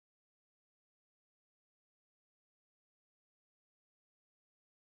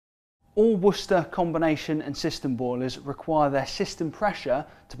All Worcester combination and system boilers require their system pressure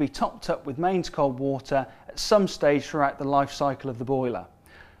to be topped up with mains cold water at some stage throughout the life cycle of the boiler.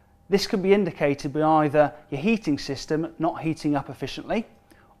 This can be indicated by either your heating system not heating up efficiently,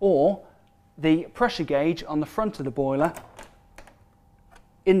 or the pressure gauge on the front of the boiler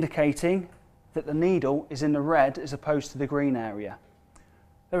indicating that the needle is in the red as opposed to the green area.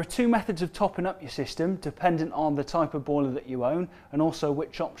 There are two methods of topping up your system dependent on the type of boiler that you own and also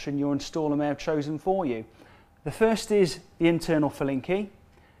which option your installer may have chosen for you. The first is the internal filling key.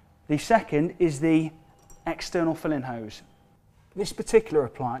 The second is the external filling hose. This particular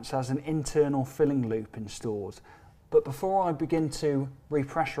appliance has an internal filling loop installed, but before I begin to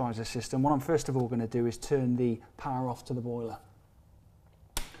repressurise the system, what I'm first of all going to do is turn the power off to the boiler.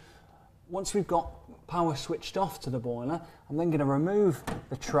 Once we've got power switched off to the boiler, I'm then going to remove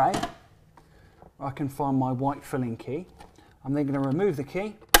the tray where I can find my white filling key. I'm then going to remove the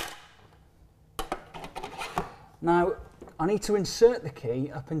key. Now I need to insert the key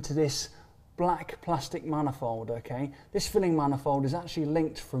up into this black plastic manifold, okay? This filling manifold is actually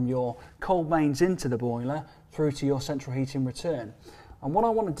linked from your cold mains into the boiler through to your central heating return. And what I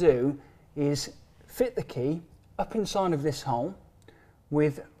want to do is fit the key up inside of this hole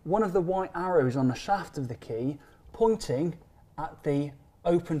with one of the white arrows on the shaft of the key pointing at the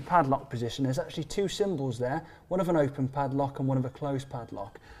open padlock position. There's actually two symbols there, one of an open padlock and one of a closed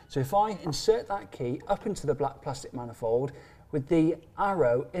padlock. So if I insert that key up into the black plastic manifold with the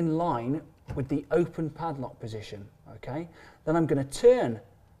arrow in line with the open padlock position, okay, then I'm going to turn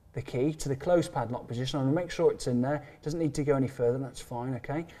the key to the closed padlock position. I'm going to make sure it's in there. It doesn't need to go any further, that's fine,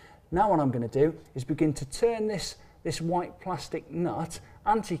 okay. Now what I'm going to do is begin to turn this white plastic nut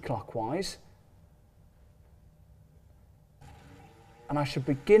anti-clockwise, and I should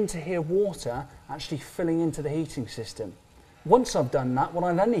begin to hear water actually filling into the heating system. Once I've done that, what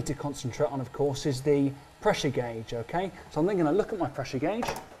I then need to concentrate on, of course, is the pressure gauge, okay? So I'm then going to look at my pressure gauge.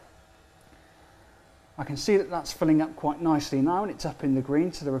 I can see that that's filling up quite nicely now, and it's up in the green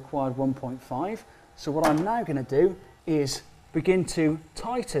to the required 1.5. So what I'm now going to do is begin to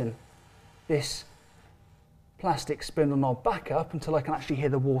tighten this plastic spindle knob back up until I can actually hear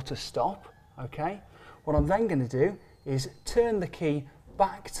the water stop, okay? What I'm then going to do is turn the key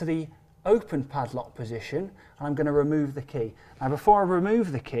back to the open padlock position, and I'm going to remove the key. Now before I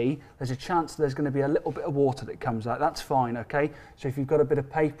remove the key, there's a chance there's going to be a little bit of water that comes out. That's fine, okay? So if you've got a bit of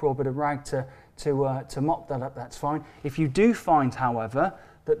paper or a bit of rag to mop that up, that's fine. If you do find, however,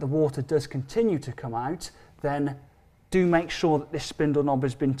 that the water does continue to come out, then do make sure that this spindle knob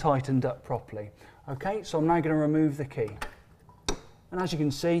has been tightened up properly. Okay, so I'm now going to remove the key. And as you can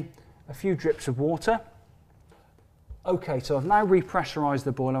see, a few drips of water. Okay, so I've now repressurised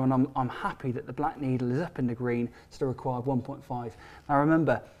the boiler, and I'm happy that the black needle is up in the green to the required 1.5. Now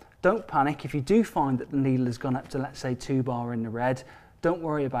remember, don't panic. If you do find that the needle has gone up to, let's say, 2 bar in the red, don't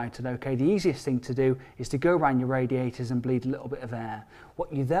worry about it, okay? The easiest thing to do is to go around your radiators and bleed a little bit of air.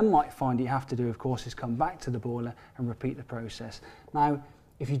 What you then might find you have to do, of course, is come back to the boiler and repeat the process. Now,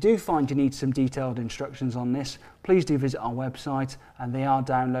 if you do find you need some detailed instructions on this, please do visit our website, and they are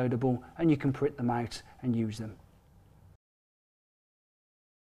downloadable and you can print them out and use them.